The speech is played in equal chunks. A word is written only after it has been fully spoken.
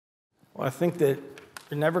Well, I think that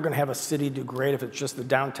you're never going to have a city do great if it's just the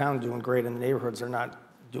downtown doing great and the neighborhoods are not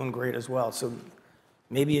doing great as well. So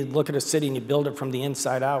maybe you look at a city and you build it from the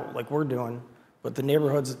inside out like we're doing, but the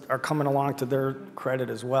neighborhoods are coming along to their credit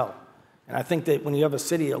as well. And I think that when you have a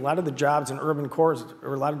city, a lot of the jobs in urban cores,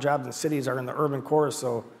 or a lot of jobs in cities are in the urban cores,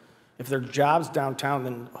 so if there are jobs downtown,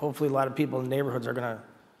 then hopefully a lot of people in the neighborhoods are going to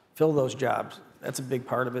fill those jobs. That's a big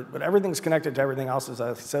part of it. But everything's connected to everything else, as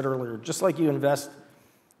I said earlier. Just like you invest,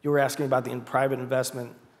 you were asking about the private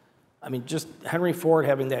investment. I mean, just Henry Ford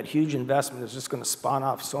having that huge investment is just going to spawn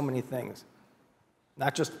off so many things.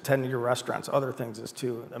 Not just 10-year restaurants, other things is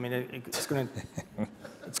too. I mean, it's going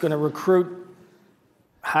to recruit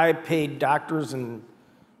high-paid doctors and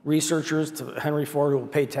researchers to Henry Ford who will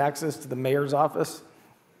pay taxes to the mayor's office.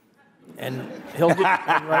 And he'll do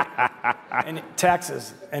and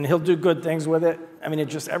taxes, and he'll do good things with it. I mean,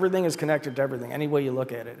 everything is connected to everything, any way you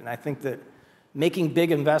look at it. And I think that making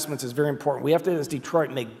big investments is very important. We have to, as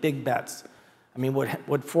Detroit, make big bets. I mean,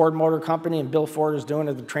 what Ford Motor Company and Bill Ford is doing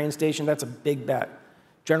at the train station, that's a big bet.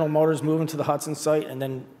 General Motors moving to the Hudson site and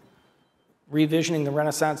then revisioning the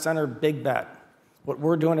Renaissance Center, big bet. What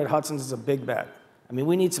we're doing at Hudson's is a big bet. I mean,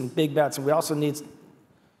 we need some big bets, and we also need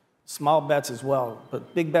small bets as well.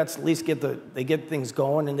 But big bets at least they get things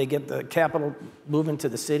going, and they get the capital moving to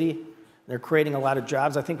the city. They're creating a lot of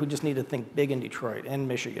jobs. I think we just need to think big in Detroit and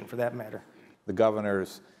Michigan, for that matter. The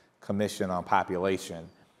Governor's Commission on Population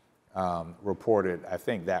reported, I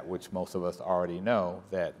think, that which most of us already know,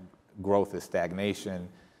 that growth is stagnation.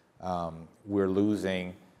 We're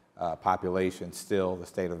losing population still, the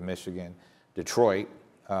state of Michigan. Detroit,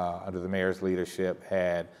 under the mayor's leadership,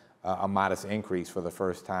 had a modest increase for the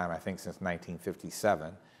first time, I think, since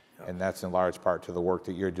 1957. Yep. And that's in large part to the work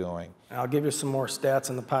that you're doing. And I'll give you some more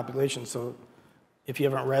stats on the population. So if you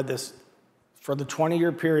haven't read this, for the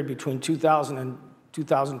 20-year period between 2000 and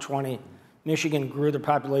 2020, Michigan grew the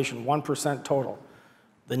population 1% total.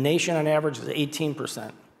 The nation on average is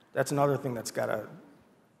 18%. That's another thing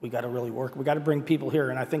we got to really work. We got to bring people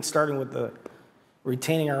here, and I think starting with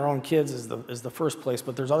retaining our own kids is the first place,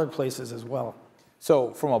 but there's other places as well.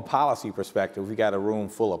 So from a policy perspective, we got a room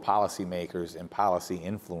full of policymakers and policy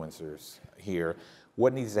influencers here.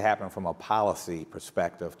 What needs to happen from a policy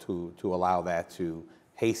perspective to allow that to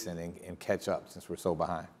hasten and catch up, since we're so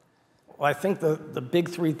behind? Well, I think the big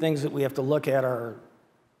three things that we have to look at are,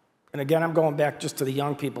 and again, I'm going back just to the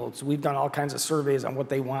young people. So we've done all kinds of surveys on what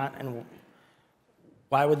they want and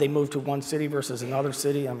why would they move to one city versus another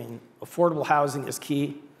city. I mean, affordable housing is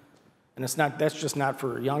key. And that's just not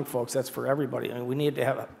for young folks, that's for everybody. I mean, we need to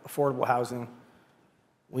have affordable housing.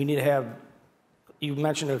 We need to have, you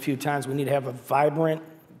mentioned it a few times, we need to have a vibrant,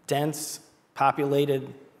 dense,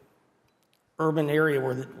 populated urban area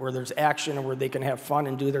where there's action and where they can have fun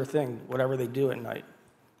and do their thing, whatever they do at night.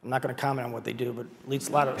 I'm not going to comment on what they do, but at least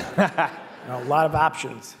a lot of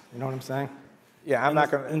options. You know what I'm saying? Yeah, I'm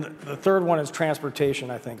not going to. And the third one is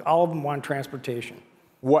transportation, I think. All of them want transportation.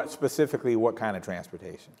 What specifically, what kind of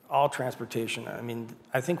transportation? All transportation. I mean,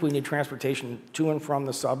 I think we need transportation to and from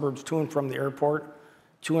the suburbs, to and from the airport,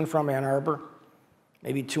 to and from Ann Arbor,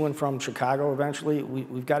 maybe to and from Chicago eventually.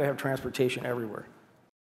 We've got to have transportation everywhere.